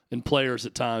coaches and players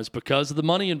at times because of the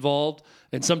money involved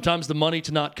and sometimes the money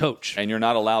to not coach. And you're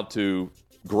not allowed to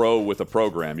grow with a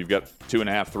program. You've got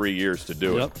 2.5, 3 years to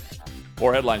do it.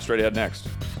 More headlines straight ahead next.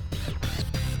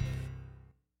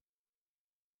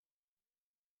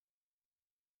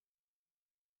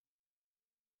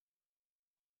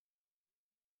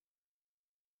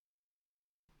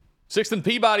 Sixth and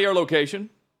Peabody, our location.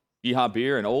 Yeehaw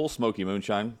Beer and Old Smoky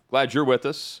Moonshine. Glad you're with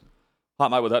us.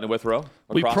 Hot Mic with Hutton and Withrow.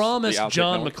 We promised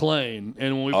John McClain,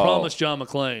 and when we promised John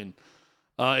McClain,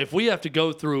 if we have to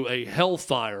go through a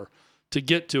hellfire to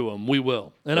get to him, we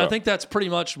will. And I think that's pretty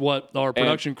much what our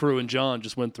production crew and John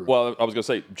just went through. Well, I was going to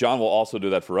say, John will also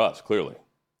do that for us, clearly.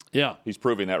 Yeah. He's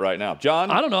proving that right now. John?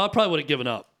 I don't know. I probably would have given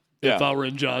up if I were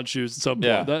in John's shoes at some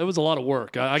point. Yeah. It was a lot of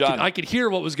work. I could hear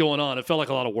what was going on. It felt like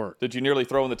a lot of work. Did you nearly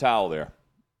throw in the towel there?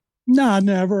 No,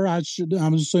 never.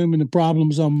 I'm assuming the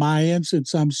problem's on my end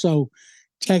since I'm so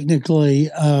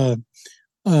technically I'm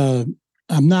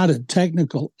not a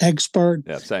technical expert.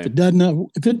 Yeah, same.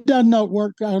 If it doesn't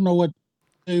work, I don't know what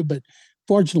to do. But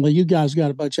Fortunately, you guys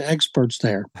got a bunch of experts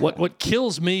there. What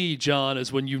kills me, John,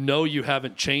 is when you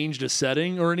haven't changed a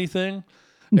setting or anything,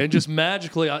 and just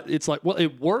magically, it's like, well,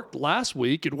 it worked last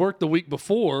week, it worked the week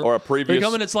before, or a previous. They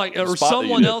come in, it's like, or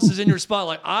someone else is in your spot.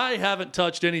 Like, I haven't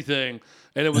touched anything,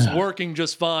 and it was working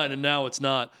just fine, and now it's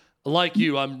not. Like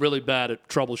you, I'm really bad at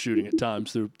troubleshooting at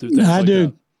times through things like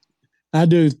that. I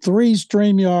do 3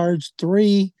 StreamYards,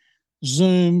 3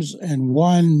 Zooms, and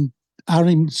 1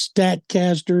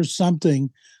 Statcaster,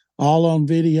 something, all on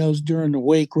videos during the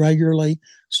week regularly,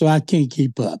 so I can't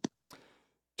keep up.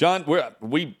 John,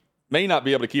 we may not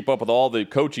be able to keep up with all the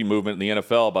coaching movement in the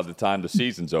NFL by the time the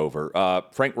season's over.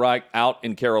 Frank Reich out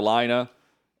in Carolina,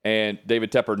 and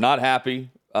David Tepper not happy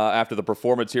after the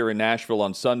performance here in Nashville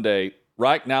on Sunday.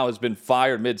 Reich now has been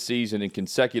fired midseason in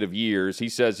consecutive years. He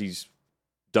says he's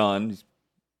done. He's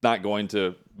not going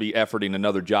to be efforting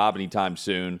another job anytime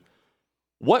soon.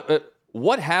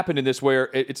 What happened in this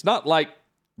where it's not like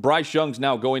Bryce Young's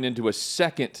now going into a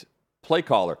second play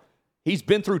caller? He's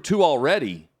been through 2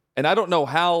 already, and I don't know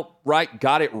how Reich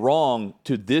got it wrong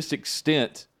to this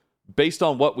extent based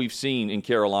on what we've seen in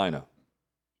Carolina.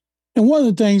 And one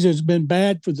of the things that's been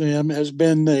bad for them has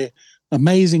been the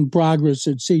amazing progress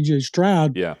that C.J.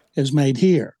 Stroud has made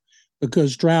here,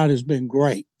 because Stroud has been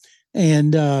great.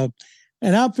 And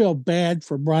I feel bad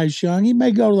for Bryce Young. He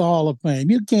may go to the Hall of Fame.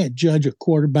 You can't judge a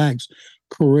quarterback's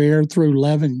career through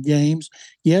 11 games.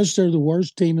 Yes, they're the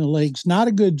worst team in the league. It's not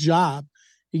a good job.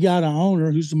 You got an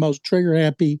owner who's the most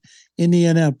trigger-happy in the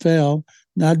NFL,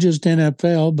 not just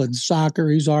NFL, but soccer.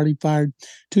 He's already fired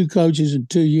 2 coaches in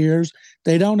 2 years.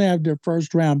 They don't have their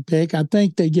first-round pick. I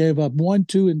think they gave up 1,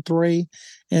 2, and 3,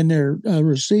 and their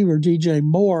receiver, DJ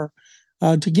Moore,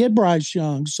 to get Bryce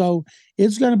Young. So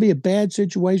it's going to be a bad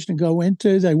situation to go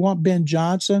into. They want Ben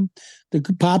Johnson, the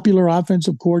popular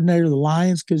offensive coordinator of the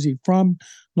Lions, because he's from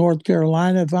North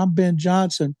Carolina. If I'm Ben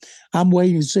Johnson, I'm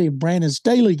waiting to see if Brandon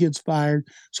Staley gets fired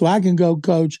so I can go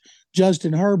coach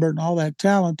Justin Herbert and all that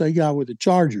talent they got with the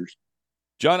Chargers.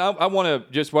 John, I want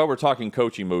to just, while we're talking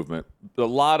coaching movement, a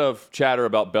lot of chatter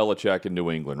about Belichick in New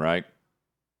England, right?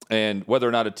 And whether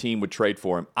or not a team would trade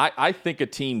for him. I think a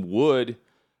team would,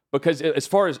 because as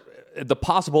far as the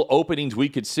possible openings we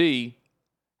could see,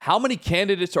 how many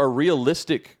candidates are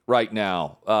realistic right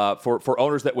now for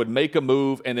owners that would make a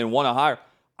move and then want to hire?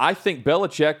 I think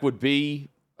Belichick would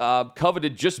be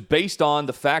coveted just based on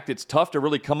the fact it's tough to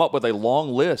really come up with a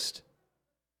long list.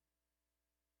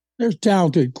 There's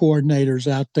talented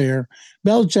coordinators out there.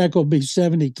 Belichick will be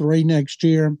 73 next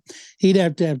year. He'd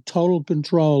have to have total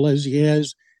control, as he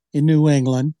has in New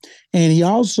England. And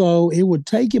it would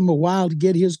take him a while to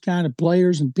get his kind of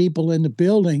players and people in the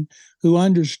building who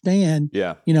understand,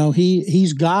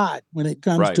 he's God when it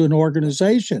comes to an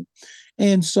organization.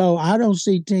 And so I don't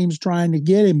see teams trying to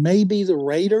get him. Maybe the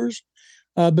Raiders,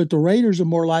 but the Raiders are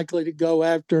more likely to go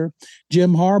after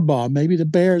Jim Harbaugh. Maybe the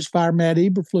Bears fire Matt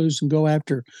Eberflus and go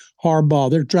after Harbaugh.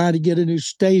 They're trying to get a new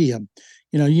stadium.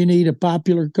 You need a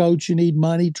popular coach. You need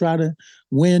money. Try to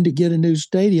win to get a new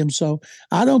stadium. So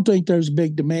I don't think there's a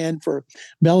big demand for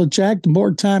Belichick. The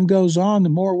more time goes on, the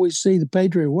more we see the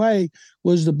Patriot way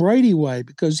was the Brady way,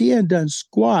 because he hadn't done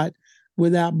squat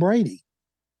without Brady.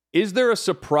 Is there a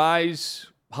surprise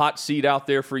hot seat out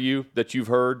there for you that you've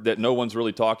heard that no one's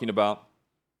really talking about?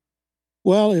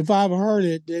 Well, if I've heard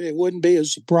it, then it wouldn't be a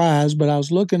surprise. But I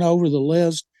was looking over the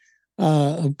list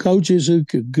of coaches who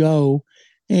could go,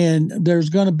 and there's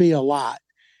going to be a lot.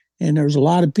 And there's a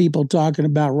lot of people talking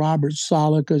about Robert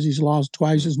Saleh because he's lost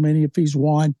twice as many if he's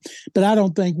won. But I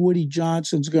don't think Woody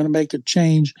Johnson's going to make a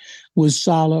change with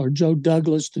Saleh, or Joe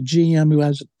Douglas, the GM, who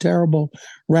has a terrible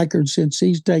record since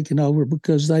he's taken over,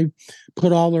 because they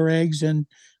put all their eggs in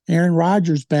Aaron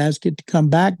Rodgers' basket to come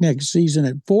back next season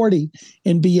at 40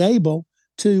 and be able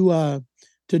to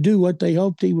do what they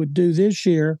hoped he would do this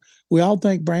year. We all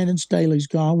think Brandon Staley's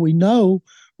gone. We know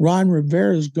Ron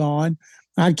Rivera's gone.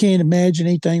 I can't imagine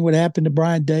anything would happen to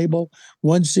Brian Daboll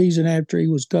one season after he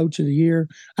was coach of the year.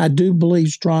 I do believe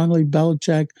strongly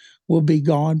Belichick will be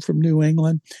gone from New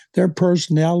England. Their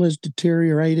personnel is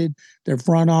deteriorated. Their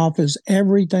front office,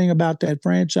 everything about that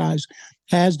franchise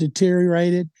has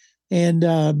deteriorated. And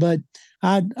but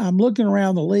I'm looking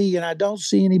around the league and I don't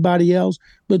see anybody else,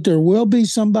 but there will be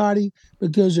somebody,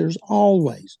 because there's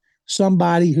always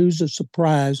somebody who's a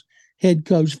surprise head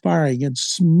coach firing. And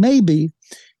maybe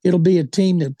it'll be a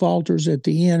team that falters at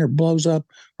the end or blows up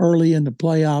early in the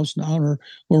playoffs, and the owner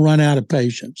will run out of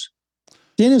patience.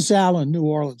 Dennis Allen, New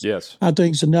Orleans. Yes. I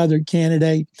think is another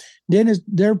candidate. Dennis,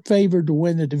 they're favored to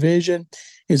win the division.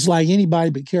 It's like anybody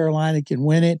but Carolina can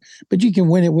win it, but you can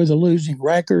win it with a losing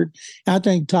record. I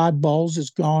think Todd Bowles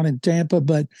is gone in Tampa,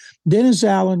 but Dennis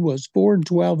Allen was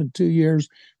 4-12 in 2 years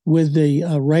with the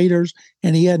Raiders,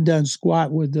 and he hadn't done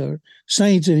squat with the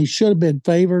Saints, and he should have been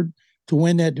favored to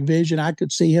win that division. I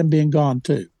could see him being gone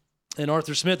too. And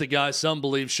Arthur Smith, the guy some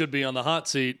believe should be on the hot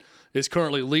seat, is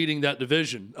currently leading that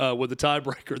division with the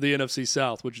tiebreaker, the NFC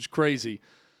South, which is crazy.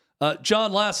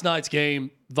 John, last night's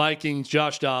game, Vikings,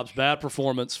 Josh Dobbs, bad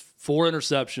performance, 4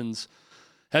 interceptions.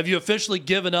 Have you officially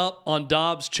given up on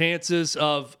Dobbs' chances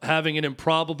of having an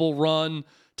improbable run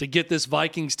to get this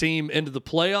Vikings team into the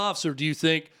playoffs, or do you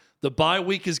think the bye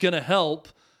week is going to help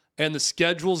and the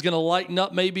schedule is going to lighten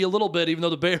up maybe a little bit, even though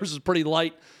the Bears is a pretty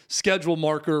light schedule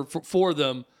marker for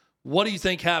them? What do you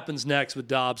think happens next with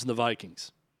Dobbs and the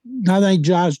Vikings? I think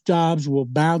Josh Dobbs will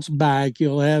bounce back.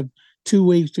 He'll have 2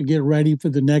 weeks to get ready for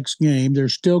the next game. They're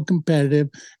still competitive.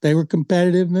 They were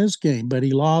competitive in this game, but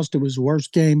he lost. It was the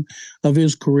worst game of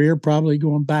his career, probably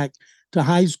going back to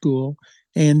high school.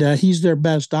 And he's their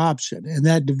best option in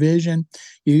that division.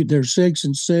 They're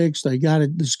 6-6. They got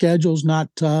it. The schedule's not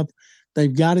tough.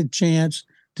 They've got a chance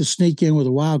to sneak in with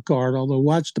a wild card. Although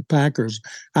watch the Packers.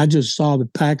 I just saw the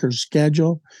Packers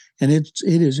schedule, and it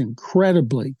is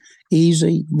incredibly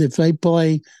easy. If they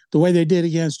play the way they did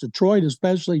against Detroit,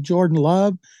 especially Jordan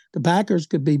Love, the Packers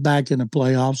could be back in the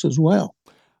playoffs as well.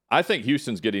 I think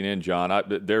Houston's getting in, John.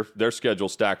 Their schedule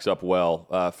stacks up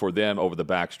well for them over the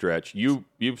backstretch.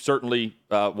 You've certainly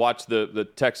watched the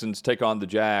Texans take on the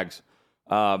Jags.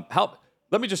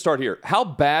 Let me just start here. How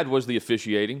bad was the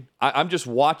officiating? I'm just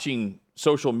watching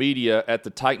social media at the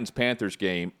Titans-Panthers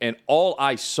game, and all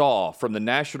I saw from the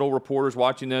national reporters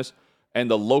watching this and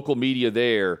the local media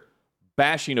there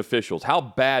bashing officials. How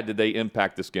bad did they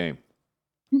impact this game?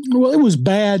 Well, it was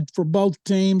bad for both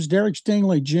teams. Derek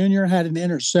Stingley Jr. had an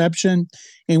interception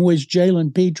in which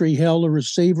Jalen Petrie held a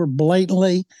receiver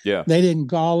blatantly. Yeah. They didn't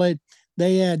call it.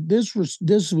 They had this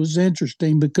was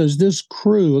interesting because this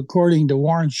crew, according to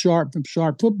Warren Sharp from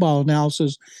Sharp Football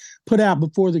Analysis, put out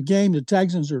before the game the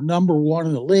Texans are number 1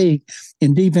 in the league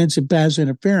in defensive pass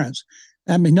interference.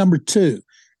 Number 2.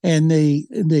 And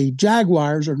the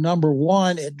Jaguars are number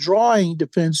 1 at drawing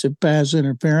defensive pass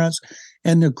interference.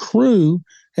 And the crew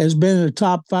has been in the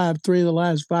top 3 of the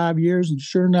last 5 years. And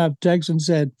sure enough, Texans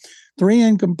had 3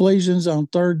 incompletions on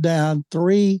third down,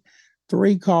 three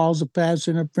calls of pass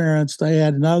interference. They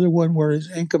had another one where it's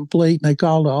incomplete, and they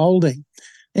called a holding.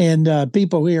 And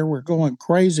people here were going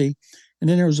crazy. And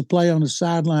then there was a play on the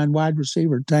sideline, wide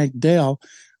receiver Tank Dell.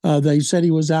 They said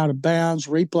he was out of bounds.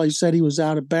 Replay said he was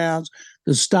out of bounds.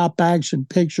 The stop action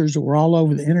pictures that were all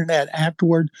over the internet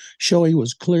afterward show he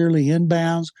was clearly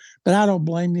inbounds. But I don't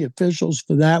blame the officials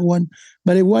for that one.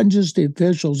 But it wasn't just the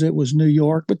officials, it was New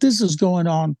York. But this is going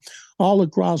on all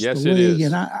across the league.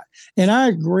 And I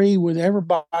agree with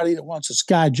everybody that wants a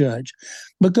sky judge.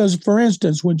 Because, for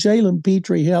instance, when Jalen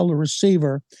Petrie held a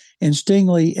receiver and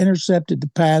Stingley intercepted the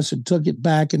pass and took it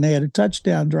back and they had a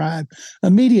touchdown drive,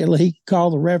 immediately he could call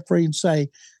the referee and say,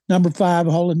 number 5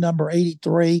 holding number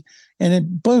 83, and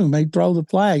then boom, they throw the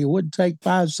flag. It wouldn't take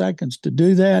 5 seconds to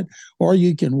do that, or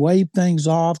you can wave things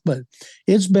off, but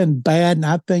it's been bad, and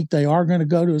I think they are going to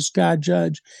go to a sky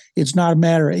judge. It's not a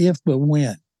matter of if, but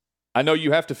when. I know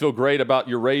you have to feel great about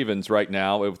your Ravens right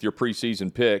now with your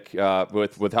preseason pick,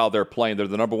 with how they're playing. They're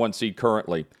the number 1 seed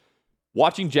currently.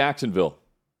 Watching Jacksonville,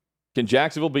 can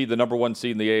Jacksonville be the number 1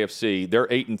 seed in the AFC? They're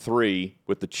 8-3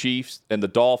 with the Chiefs and the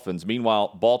Dolphins.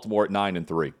 Meanwhile, Baltimore at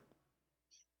 9-3.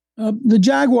 The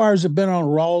Jaguars have been on a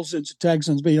roll since the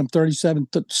Texans beat them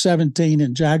 37-17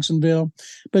 in Jacksonville.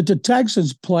 But the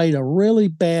Texans played a really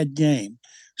bad game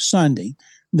Sunday.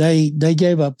 They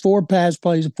gave up 4 pass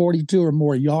plays of 42 or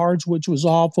more yards, which was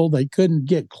awful. They couldn't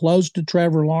get close to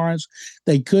Trevor Lawrence.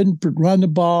 They couldn't run the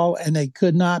ball, and they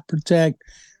could not protect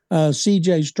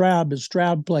C.J. Stroud, but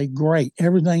Stroud played great.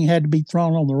 Everything had to be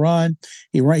thrown on the run.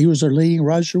 He was their leading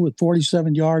rusher with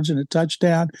 47 yards and a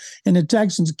touchdown. And the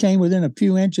Texans came within a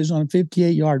few inches on a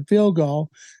 58-yard field goal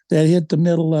that hit the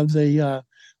middle of the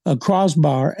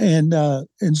crossbar. And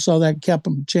so that kept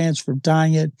them a chance from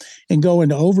tying it and go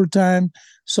into overtime.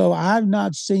 So I've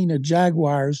not seen the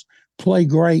Jaguars play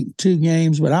great in 2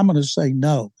 games, but I'm going to say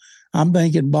no. I'm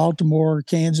thinking Baltimore,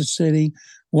 Kansas City,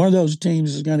 one of those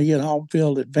teams is going to get home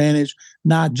field advantage,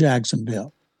 not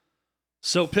Jacksonville.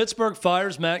 So Pittsburgh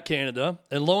fires Matt Canada,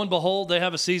 and lo and behold, they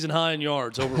have a season high in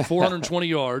yards, over 420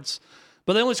 yards,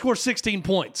 but they only score 16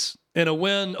 points in a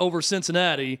win over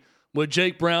Cincinnati with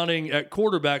Jake Browning at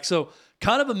quarterback. So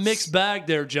kind of a mixed bag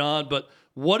there, John, but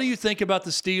What do you think about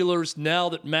the Steelers now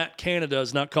that Matt Canada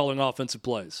is not calling offensive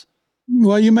plays?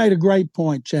 Well, you made a great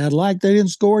point, Chad. Like they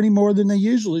didn't score any more than they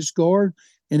usually scored,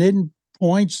 and isn't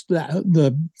points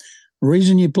the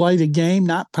reason you play the game,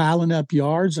 not piling up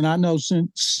yards. And I know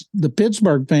since the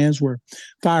Pittsburgh fans were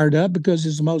fired up because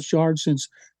it's the most yards since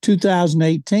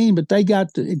 2018, but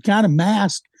it kind of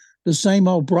masked the same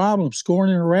old problem,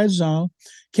 scoring in the red zone.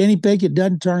 Kenny Pickett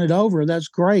doesn't turn it over. That's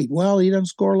great. Well, he doesn't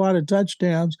score a lot of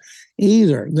touchdowns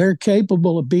either. They're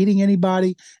capable of beating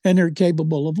anybody, and they're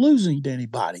capable of losing to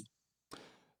anybody.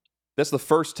 That's the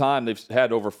first time they've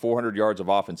had over 400 yards of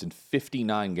offense in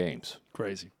 59 games.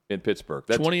 Crazy. In Pittsburgh.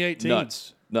 That's 2018.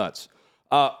 Nuts.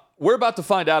 We're about to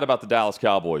find out about the Dallas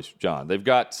Cowboys, John. They've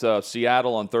got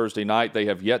Seattle on Thursday night. They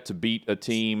have yet to beat a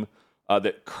team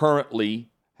that currently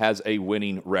has a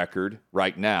winning record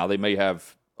right now. They may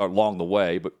have along the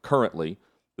way, but currently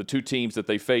the two teams that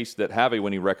they face that have a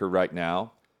winning record right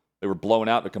now, they were blown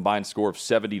out in a combined score of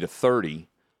 70-30.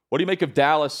 What do you make of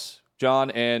Dallas,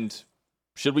 John, and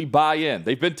should we buy in?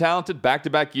 They've been talented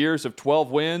back-to-back years of 12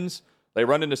 wins. They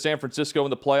run into San Francisco in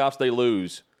the playoffs. They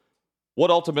lose. What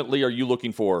ultimately are you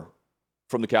looking for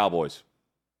from the Cowboys?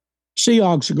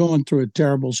 Seahawks are going through a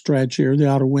terrible stretch here. They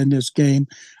ought to win this game.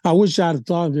 I wish I'd have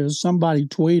thought of this. Somebody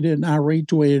tweeted, and I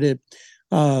retweeted it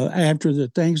after the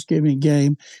Thanksgiving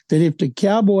game, that if the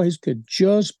Cowboys could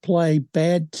just play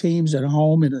bad teams at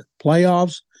home in the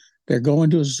playoffs, they're going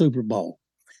to a Super Bowl.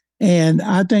 And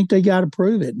I think they got to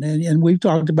prove it. And we've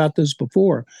talked about this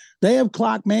before. They have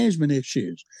clock management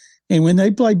issues. And when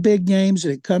they play big games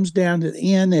and it comes down to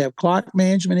the end, they have clock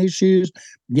management issues,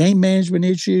 game management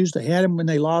issues. They had them when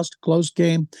they lost a close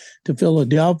game to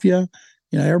Philadelphia.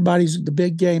 You know, everybody's the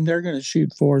big game they're going to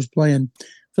shoot for is playing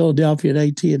Philadelphia at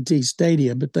AT&T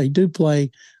Stadium. But they do play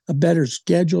a better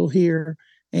schedule here.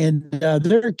 And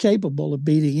they're capable of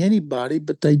beating anybody,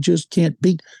 but they just can't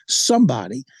beat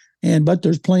somebody. But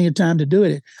there's plenty of time to do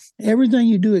it. Everything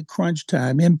you do at crunch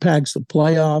time impacts the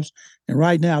playoffs. And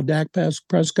right now, Dak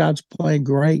Prescott's playing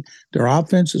great. Their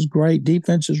offense is great.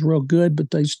 Defense is real good,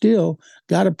 but they still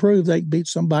got to prove they can beat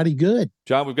somebody good.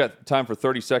 John, we've got time for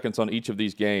 30 seconds on each of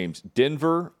these games.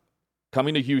 Denver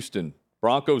coming to Houston.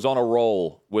 Broncos on a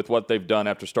roll with what they've done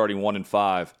after starting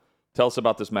 1-5. Tell us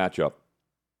about this matchup.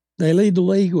 They lead the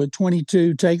league with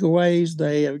 22 takeaways.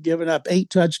 They have given up 8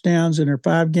 touchdowns in their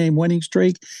 5-game winning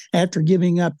streak after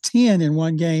giving up 10 in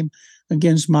one game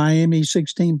against Miami,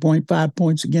 16.5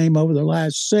 points a game over the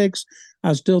last 6.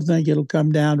 I still think it'll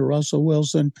come down to Russell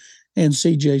Wilson and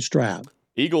C.J. Stroud.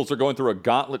 Eagles are going through a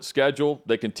gauntlet schedule.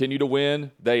 They continue to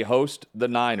win. They host the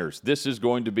Niners. This is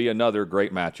going to be another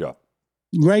great matchup.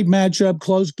 Great matchup,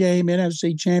 close game,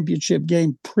 NFC Championship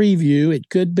game preview. It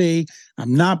could be.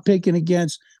 I'm not picking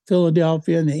against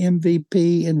Philadelphia and the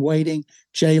MVP in waiting,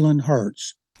 Jalen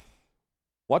Hurts.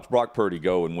 Watch Brock Purdy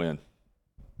go and win.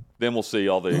 Then we'll see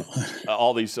all these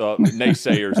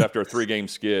naysayers after a 3-game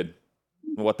skid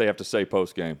and what they have to say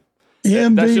post-game.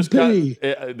 MVP. That's just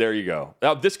there you go.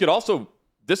 Now, this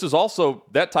is also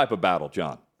that type of battle,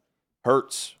 John.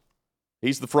 Hurts,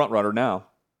 he's the front runner now.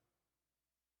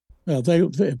 Well,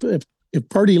 if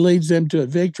Purdy leads them to a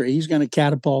victory, he's going to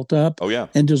catapult up. Oh yeah,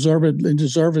 and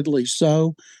deservedly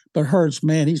so. But Hurts,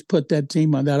 man, he's put that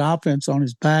team on that offense on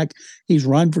his back. He's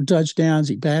run for touchdowns.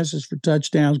 He passes for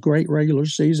touchdowns. Great regular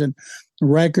season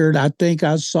record. I think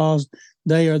I saw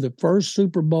they are the first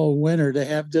Super Bowl winner to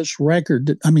have this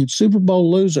record. Super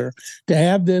Bowl loser to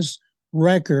have this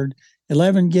record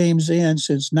 11 games in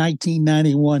since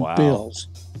 1991. Wow. Bills.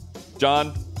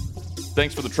 John,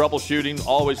 thanks for the troubleshooting.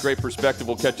 Always great perspective.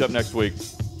 We'll catch up next week.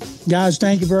 Guys,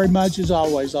 thank you very much as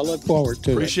always. I look forward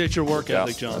to Appreciate your work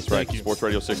ethic, John. That's Thank right. you.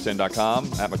 SportsRadio610.com,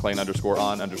 at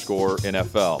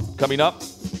McClain_on_NFL. Coming up,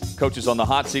 coaches on the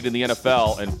hot seat in the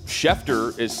NFL, and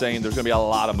Schefter is saying there's going to be a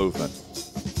lot of movement.